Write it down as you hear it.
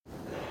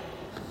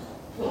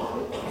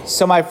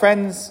So my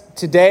friends,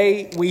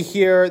 today we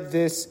hear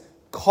this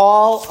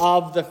call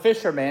of the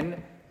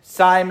fishermen,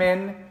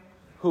 Simon,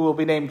 who will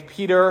be named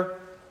Peter,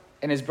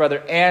 and his brother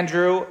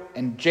Andrew,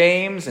 and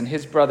James, and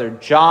his brother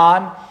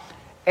John.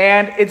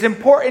 And it's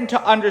important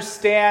to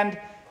understand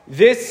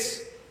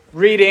this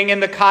reading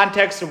in the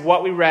context of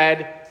what we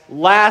read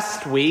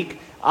last week,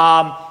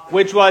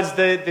 which was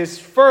this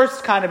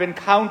first kind of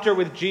encounter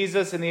with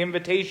Jesus and the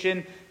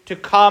invitation to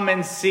come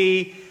and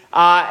see.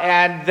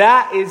 And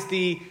that is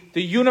the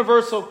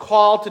universal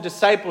call to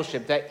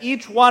discipleship, that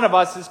each one of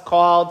us is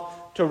called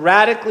to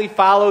radically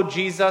follow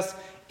Jesus.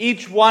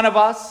 Each one of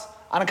us,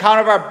 on account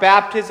of our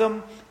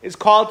baptism, is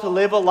called to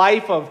live a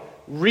life of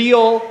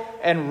real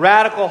and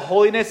radical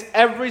holiness.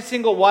 Every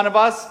single one of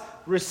us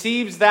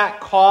receives that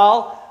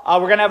call. We're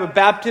going to have a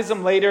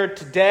baptism later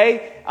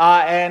today.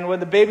 And when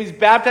the baby's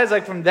baptized,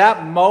 like from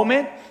that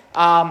moment,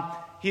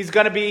 he's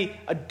going to be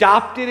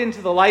adopted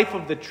into the life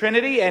of the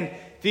Trinity. And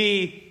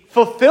the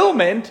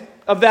fulfillment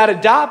of that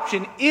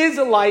adoption is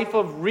a life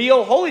of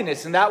real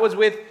holiness. And that was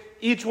with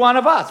each one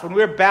of us. When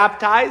we were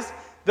baptized,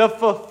 the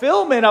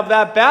fulfillment of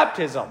that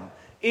baptism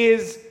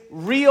is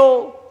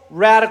real,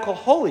 radical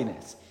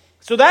holiness.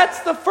 So that's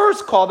the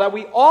first call that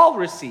we all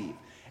receive.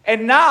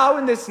 And now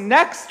in this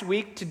next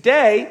week,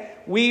 today,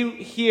 we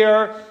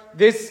hear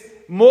this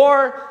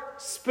more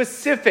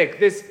specific,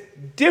 this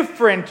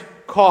different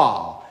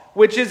call,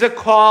 which is a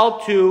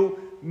call to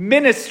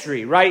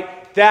ministry,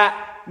 right?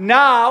 That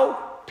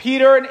now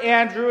Peter and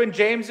Andrew and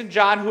James and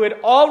John, who had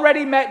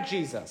already met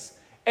Jesus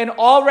and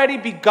already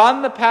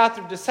begun the path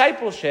of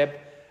discipleship,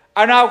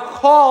 are now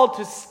called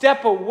to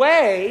step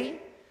away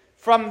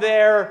from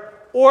their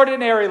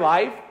ordinary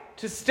life,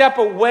 to step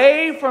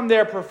away from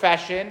their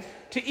profession,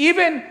 to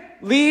even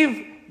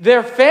leave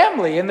their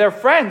family and their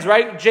friends,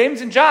 right?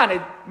 James and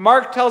John,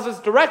 Mark tells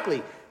us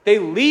directly, they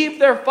leave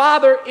their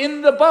father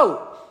in the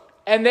boat,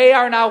 and they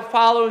are now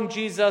following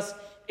Jesus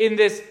in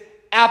this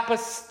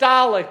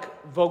apostolic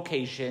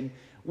vocation,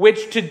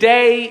 which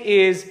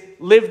today is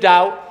lived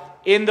out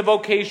in the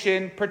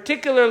vocation,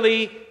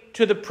 particularly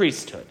to the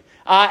priesthood.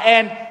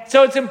 And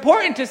so it's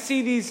important to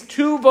see these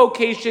two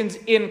vocations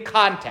in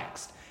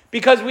context,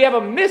 because we have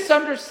a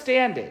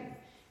misunderstanding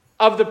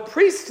of the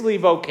priestly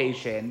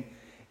vocation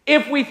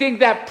if we think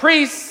that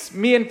priests,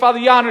 me and Father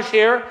Janusz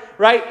here,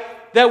 right,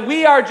 that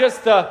we are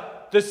just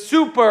the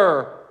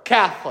super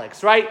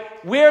Catholics, right?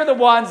 We're the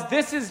ones,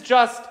 this is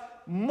just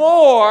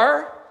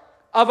more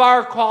of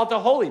our call to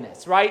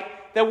holiness, right?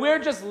 That we're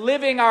just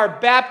living our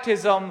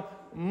baptism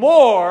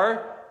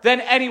more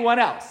than anyone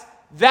else.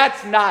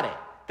 That's not it.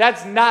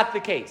 That's not the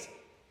case.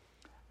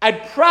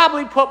 I'd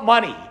probably put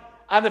money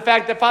on the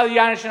fact that Father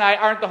Janusz and I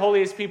aren't the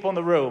holiest people in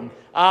the room.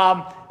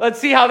 Let's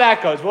see how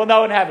that goes. We'll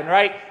know in heaven,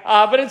 right?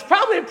 But it's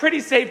probably a pretty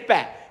safe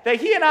bet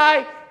that he and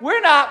I, we're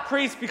not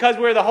priests because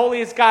we're the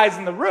holiest guys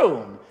in the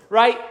room,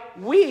 right?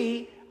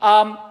 We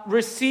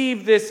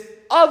receive this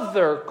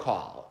other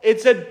call.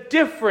 It's a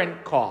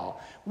different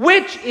call,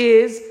 which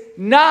is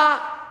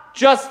not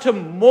just to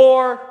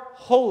more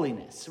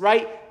holiness,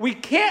 right? We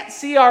can't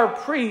see our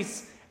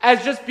priests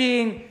as just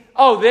being,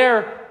 oh,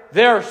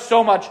 they're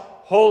so much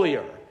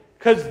holier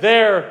because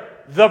they're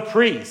the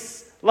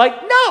priests. Like,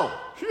 no,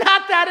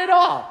 not that at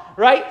all,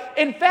 right?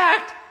 In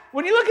fact,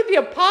 when you look at the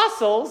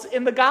apostles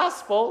in the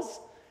Gospels,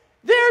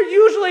 they're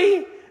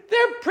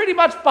pretty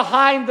much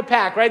behind the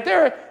pack, right?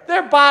 They're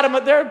bottom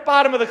of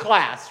the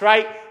class,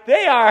 right?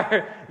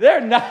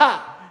 They're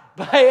not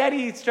by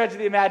any stretch of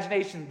the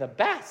imagination the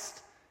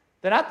best.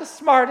 They're not the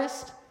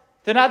smartest.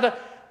 We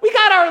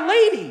got Our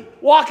Lady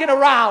walking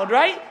around,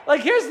 right?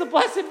 Like, here's the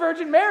Blessed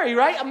Virgin Mary,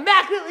 right?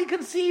 Immaculately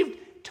conceived,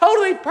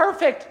 totally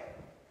perfect.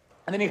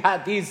 And then you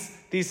got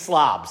these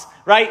slobs,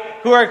 right?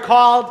 Who are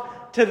called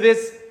to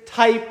this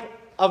type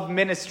of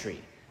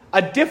ministry.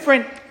 A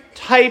different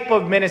type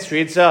of ministry.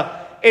 It's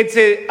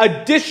an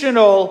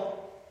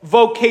additional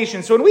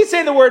vocation. So when we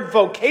say the word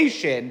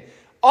vocation,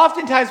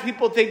 oftentimes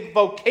people think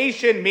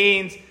vocation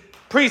means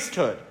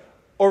priesthood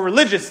or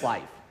religious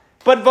life.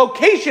 But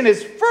vocation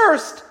is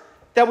first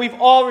that we've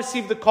all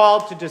received the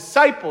call to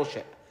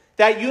discipleship,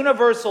 that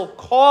universal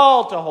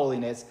call to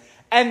holiness.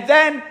 And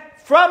then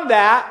from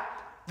that,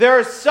 there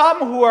are some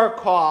who are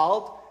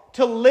called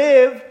to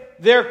live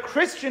their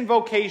Christian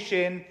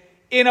vocation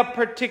in a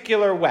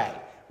particular way,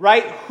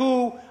 right?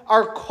 Who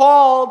are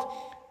called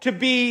to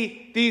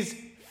be these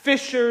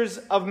fishers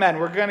of men.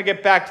 We're going to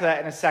get back to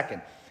that in a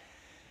second.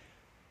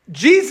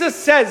 Jesus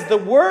says the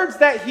words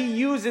that he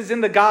uses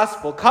in the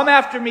gospel, come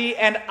after me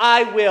and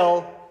I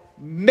will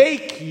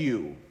make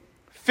you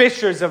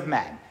fishers of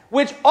men,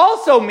 which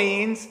also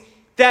means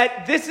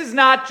that this is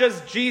not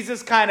just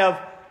Jesus kind of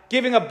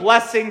giving a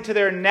blessing to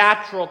their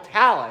natural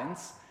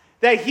talents,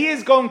 that he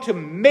is going to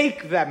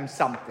make them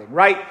something,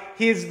 right?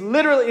 He is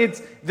literally,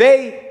 it's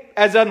they,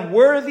 as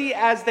unworthy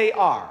as they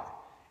are,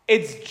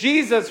 it's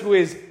Jesus who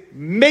is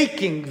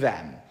making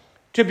them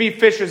to be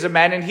fishers of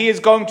men, and he is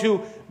going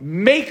to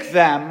make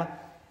them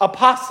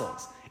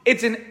apostles.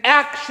 It's an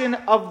action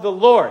of the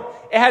Lord.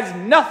 It has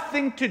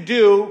nothing to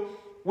do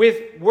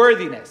with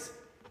worthiness.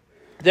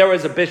 There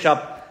was a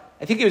bishop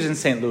I think he was in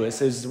St. Louis.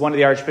 It was one of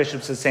the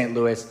archbishops of St.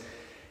 Louis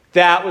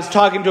that was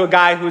talking to a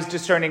guy who was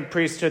discerning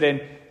priesthood.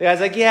 And the guy's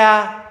like,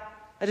 yeah,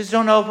 I just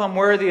don't know if I'm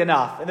worthy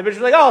enough. And the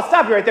bishop's like, oh,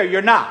 stop you right there.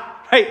 You're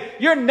not, right?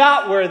 You're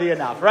not worthy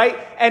enough, right?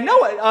 And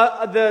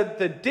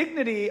the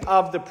dignity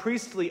of the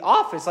priestly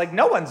office, like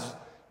no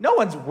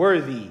one's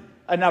worthy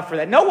enough for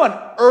that. No one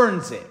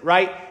earns it,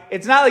 right?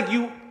 It's not like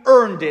you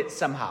earned it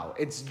somehow.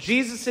 It's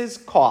Jesus's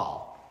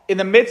call in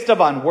the midst of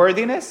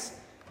unworthiness,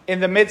 in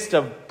the midst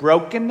of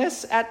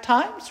brokenness at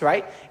times,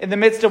 right? In the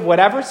midst of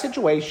whatever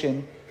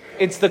situation,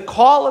 it's the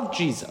call of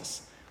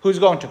Jesus who's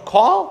going to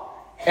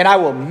call, and I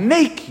will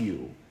make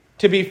you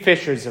to be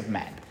fishers of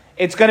men.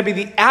 It's going to be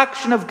the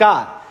action of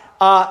God.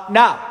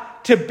 Now,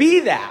 to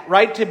be that,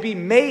 right? To be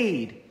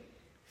made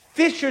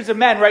fishers of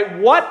men, right?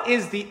 What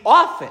is the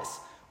office?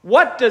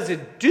 What does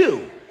it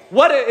do?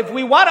 What if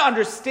we want to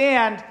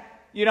understand,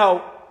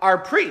 our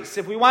priests?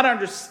 If we want to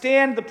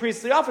understand the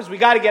priestly office, we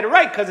got to get it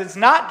right, because it's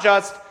not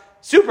just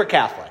super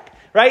Catholic,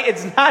 right?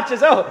 It's not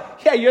just, oh,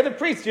 yeah, you're the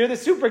priest, you're the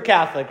super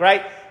Catholic,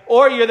 right?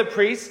 Or you're the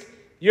priest,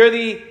 you're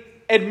the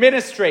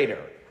administrator.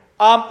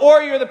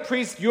 Or you're the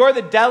priest, you're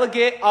the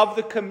delegate of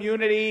the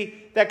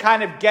community that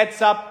kind of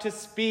gets up to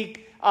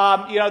speak,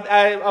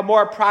 a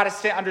more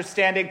Protestant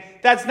understanding.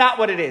 That's not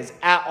what it is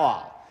at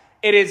all.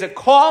 It is a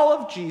call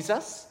of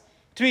Jesus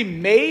to be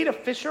made a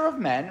fisher of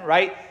men,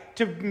 right?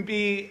 To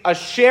be a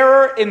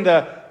sharer in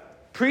the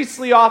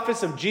priestly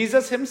office of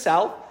Jesus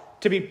himself,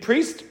 to be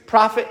priest,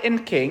 prophet,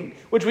 and king,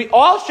 which we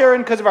all share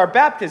in because of our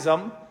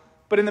baptism,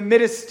 but in the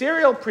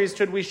ministerial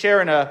priesthood we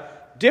share in a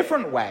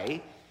different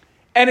way.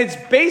 And it's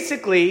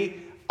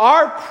basically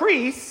our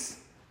priests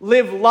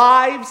live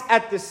lives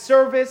at the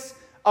service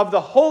of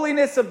the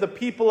holiness of the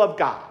people of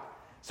God.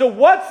 So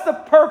what's the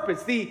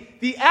purpose?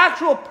 The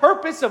actual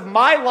purpose of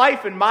my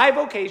life and my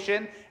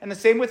vocation, and the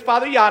same with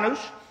Father Janusz,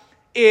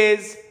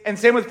 and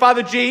same with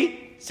Father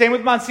G, same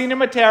with Monsignor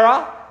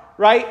Matera,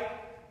 right?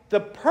 The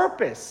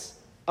purpose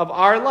of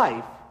our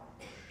life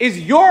is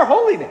your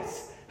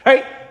holiness,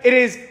 right? It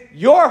is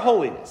your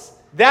holiness.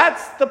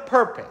 That's the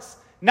purpose.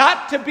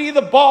 Not to be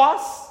the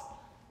boss,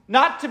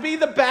 not to be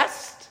the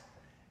best.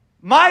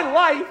 My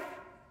life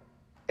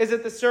is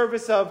at the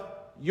service of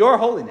your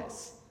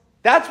holiness.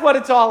 That's what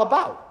it's all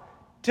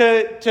about.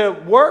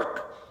 To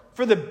work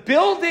for the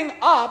building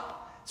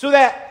up so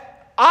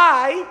that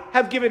I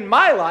have given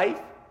my life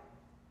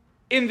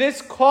in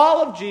this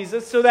call of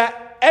Jesus so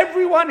that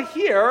everyone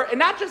here, and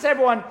not just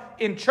everyone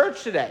in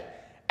church today,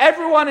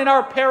 everyone in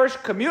our parish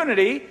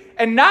community,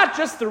 and not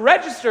just the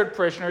registered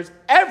parishioners,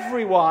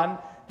 everyone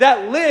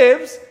that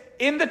lives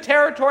in the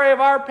territory of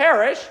our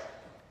parish,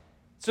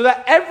 so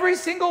that every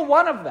single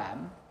one of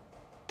them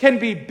can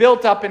be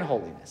built up in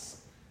holiness,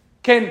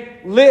 can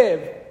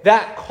live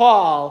that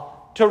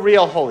call to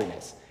real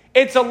holiness.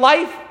 It's a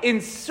life in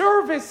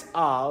service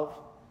of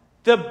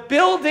the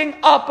building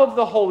up of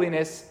the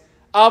holiness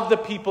of the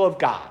people of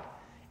God.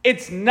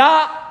 It's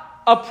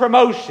not a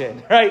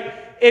promotion, right?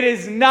 It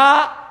is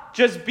not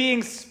just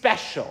being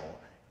special.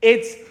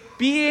 It's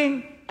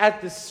being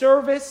at the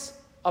service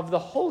of the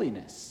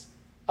holiness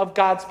of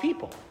God's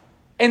people.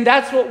 And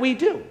that's what we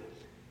do.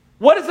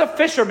 What does a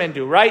fisherman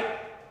do, right?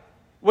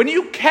 When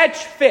you catch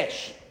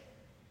fish,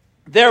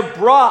 they're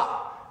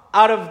brought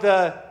out of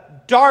the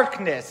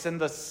darkness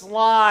and the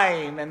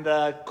slime and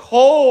the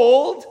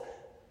cold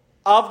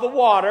of the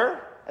water.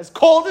 As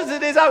cold as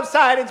it is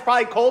outside, it's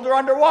probably colder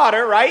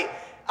underwater, right?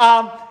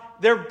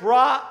 They're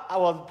brought,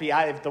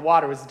 if the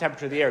water was the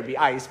temperature of the air, it'd be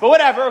ice. But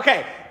whatever,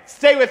 okay,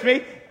 stay with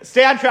me.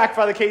 Stay on track,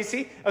 Father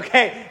Casey.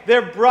 Okay,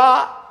 they're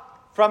brought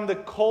from the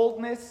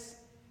coldness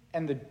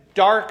and the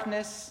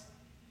darkness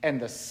and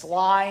the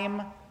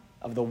slime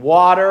of the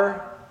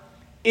water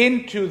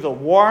into the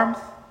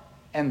warmth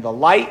and the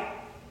light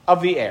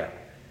of the air.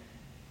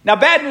 Now,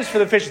 bad news for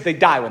the fish is they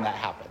die when that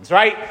happens,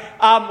 right?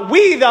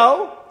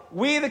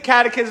 We, the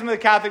Catechism of the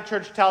Catholic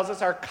Church tells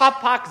us, are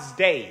capax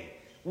Dei.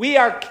 We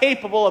are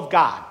capable of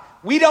God.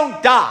 We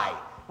don't die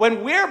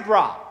when we're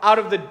brought out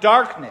of the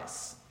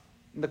darkness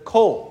and the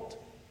cold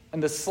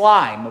and the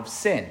slime of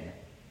sin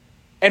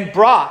and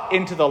brought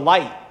into the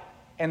light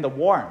and the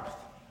warmth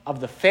of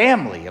the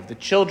family of the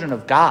children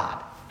of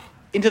God,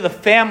 into the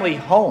family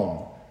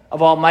home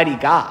of Almighty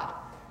God.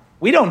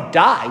 We don't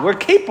die. We're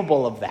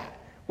capable of that.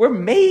 We're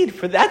made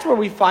for that's where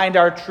we find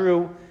our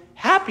true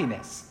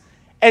happiness.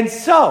 And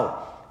so,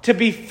 to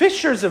be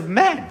fishers of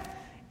men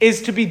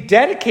is to be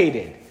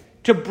dedicated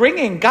to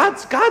bringing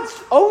God's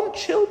own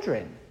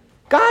children.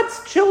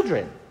 God's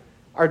children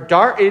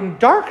are in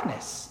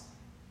darkness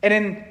and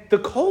in the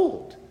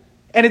cold.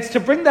 And it's to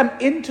bring them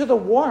into the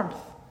warmth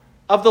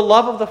of the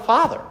love of the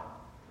Father.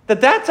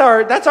 That's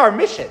our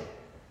mission.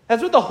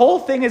 That's what the whole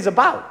thing is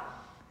about.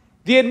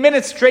 The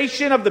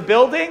administration of the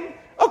building,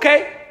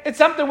 okay, it's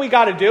something we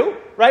got to do,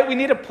 right? We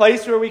need a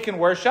place where we can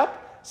worship.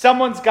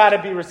 Someone's got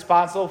to be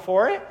responsible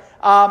for it.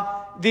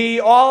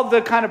 All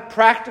the kind of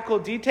practical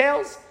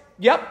details,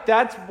 yep,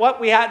 that's what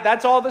we had.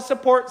 That's all the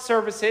support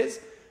services.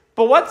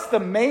 But what's the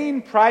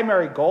main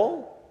primary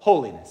goal?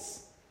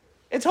 Holiness.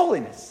 It's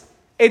holiness.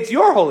 It's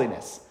your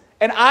holiness.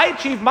 And I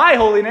achieve my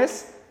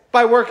holiness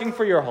by working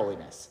for your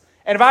holiness.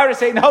 And if I were to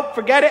say, nope,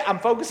 forget it, I'm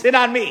focusing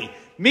on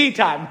me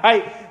time,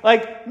 right?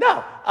 Like,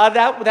 no,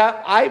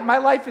 my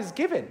life is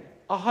given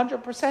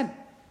 100%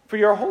 for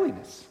your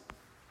holiness.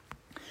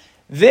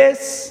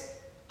 This,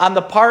 on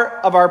the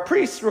part of our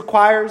priests,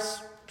 requires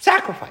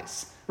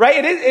sacrifice,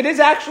 right?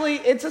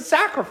 It's a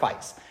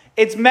sacrifice.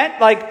 It's meant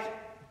like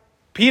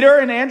Peter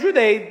and Andrew,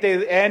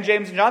 and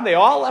James and John, they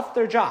all left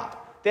their job.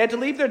 They had to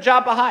leave their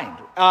job behind.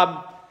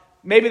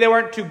 Maybe they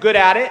weren't too good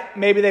at it.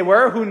 Maybe they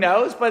were, who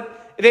knows?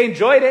 But they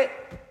enjoyed it.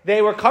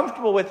 They were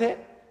comfortable with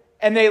it.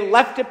 And they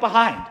left it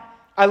behind.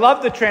 I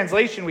love the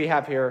translation we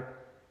have here.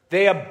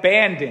 They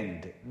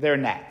abandoned their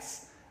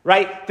nets,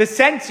 right? The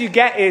sense you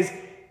get is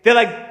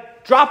they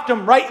dropped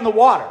them right in the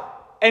water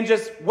and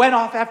just went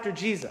off after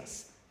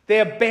Jesus. They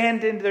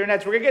abandoned their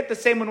nets. We're going to get the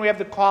same when we have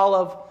the call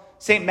of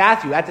St.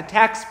 Matthew at the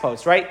tax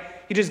post, right?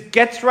 He just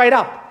gets right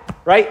up,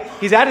 right?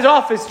 He's at his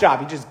office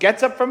job. He just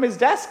gets up from his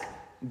desk,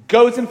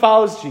 goes and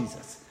follows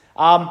Jesus.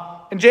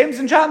 And James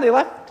and John, they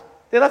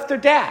left their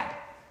dad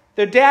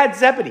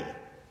Zebedee.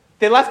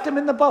 They left him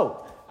in the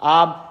boat.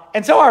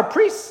 And so our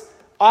priests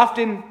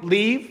often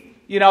leave,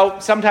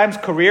 sometimes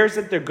careers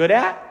that they're good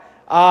at.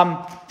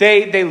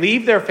 They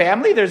leave their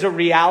family. There's a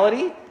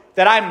reality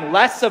that I'm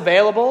less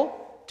available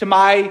to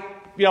my,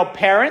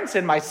 parents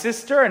and my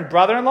sister and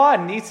brother-in-law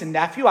and niece and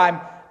nephew.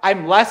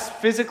 I'm less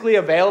physically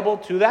available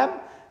to them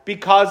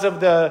because of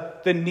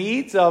the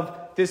needs of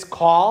this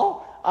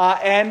call.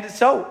 And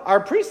so our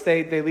priests,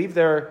 they leave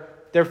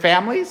their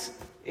families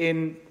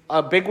in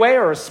a big way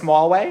or a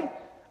small way.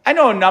 I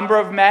know a number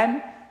of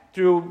men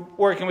through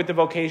working with the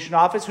vocation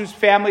office whose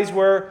families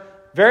were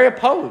very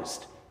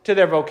opposed to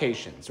their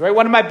vocations, right?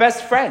 One of my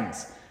best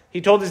friends,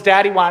 he told his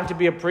dad he wanted to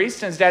be a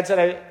priest, and his dad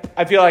said,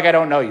 I feel like I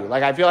don't know you.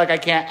 I feel like I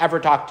can't ever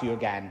talk to you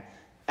again,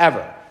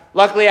 ever.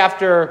 Luckily,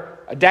 after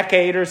a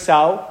decade or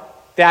so,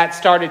 that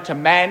started to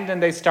mend,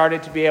 and they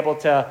started to be able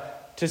to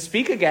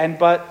speak again.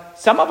 But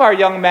some of our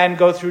young men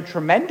go through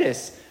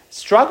tremendous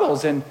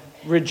struggles and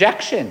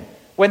rejection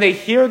when they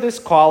hear this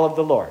call of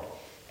the Lord.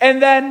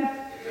 And then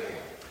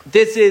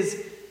this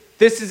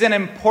is an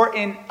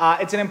important,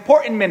 it's an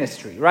important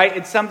ministry, right?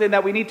 It's something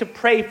that we need to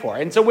pray for.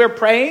 And so we're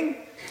praying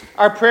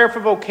our prayer for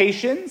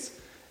vocations.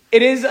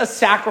 It is a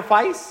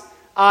sacrifice.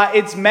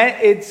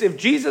 It's if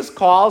Jesus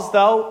calls,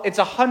 though, it's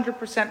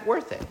 100%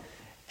 worth it.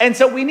 And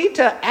so we need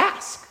to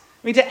ask.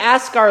 We need to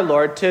ask our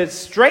Lord to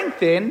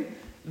strengthen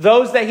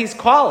those that he's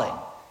calling,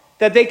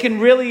 that they can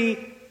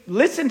really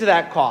listen to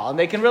that call and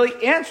they can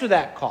really answer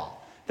that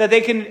call, that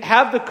they can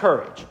have the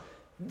courage.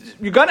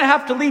 You're going to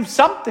have to leave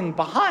something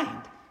behind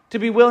to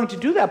be willing to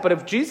do that. But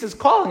if Jesus is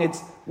calling,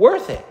 it's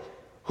worth it.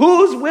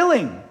 Who's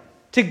willing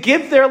to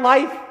give their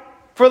life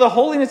for the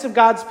holiness of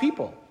God's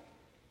people?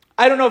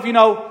 I don't know if you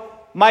know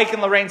Mike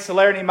and Lorraine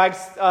Salerni.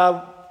 Mike's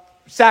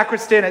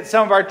sacristan at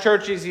some of our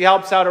churches. He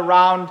helps out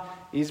around.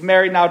 He's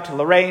married now to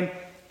Lorraine.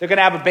 They're going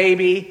to have a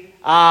baby.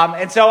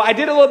 And so I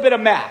did a little bit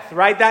of math,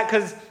 right? That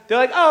because they're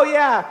like, oh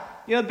yeah,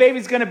 the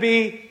baby's going to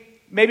be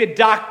maybe a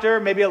doctor,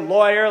 maybe a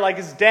lawyer like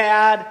his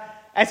dad.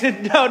 I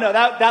said, no,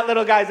 that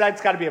little guy's,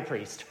 that's got to be a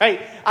priest,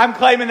 right? I'm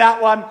claiming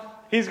that one.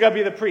 He's going to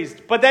be the priest.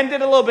 But then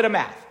did a little bit of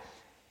math.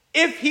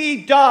 If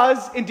he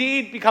does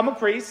indeed become a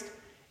priest,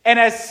 and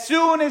as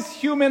soon as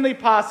humanly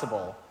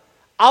possible,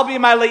 I'll be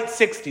in my late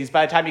 60s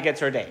by the time he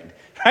gets ordained,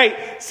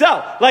 right?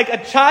 So, like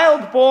a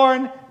child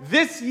born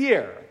this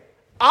year,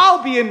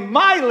 I'll be in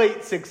my late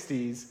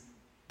 60s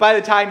by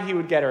the time he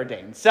would get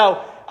ordained.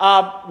 So,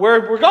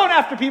 we're going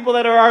after people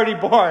that are already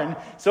born,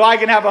 so I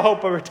can have a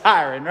hope of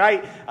retiring,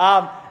 right?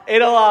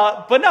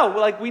 But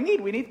no, we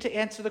need to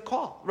answer the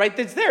call, right?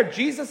 That's there.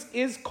 Jesus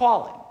is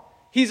calling.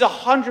 He's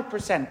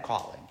 100%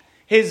 calling.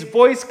 His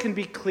voice can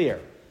be clear,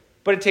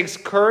 but it takes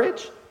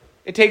courage.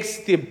 It takes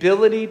the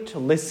ability to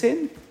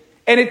listen,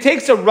 and it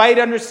takes a right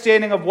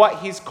understanding of what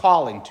he's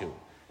calling to.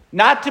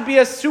 Not to be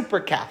a super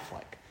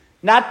Catholic,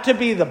 not to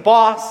be the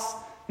boss,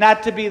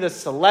 not to be the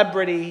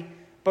celebrity,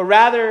 but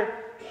rather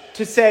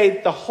to say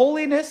the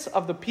holiness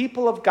of the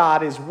people of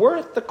God is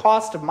worth the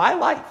cost of my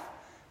life,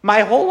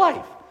 my whole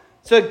life,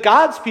 so that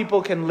God's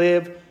people can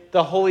live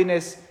the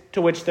holiness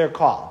to which they're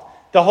called,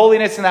 the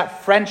holiness in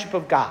that friendship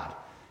of God,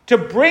 to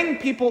bring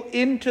people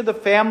into the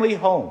family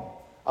home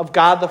of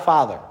God the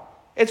Father.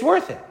 It's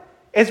worth it.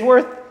 It's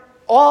worth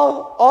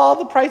all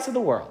the price of the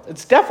world.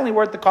 It's definitely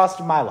worth the cost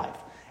of my life.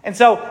 And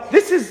so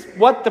this is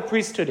what the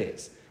priesthood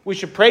is. We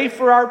should pray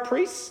for our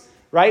priests,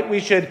 right? We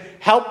should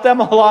help them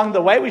along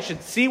the way. We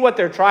should see what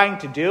they're trying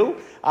to do,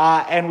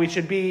 and we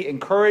should be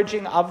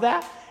encouraging of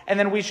that. And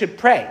then we should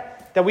pray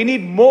that we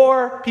need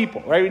more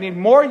people, right? We need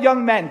more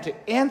young men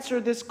to answer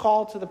this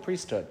call to the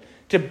priesthood,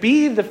 to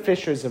be the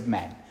fishers of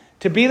men,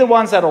 to be the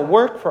ones that will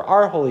work for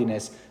our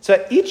holiness, so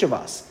that each of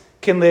us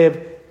can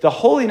live the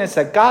holiness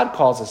that God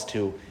calls us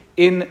to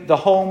in the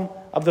home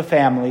of the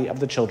family of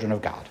the children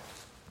of God.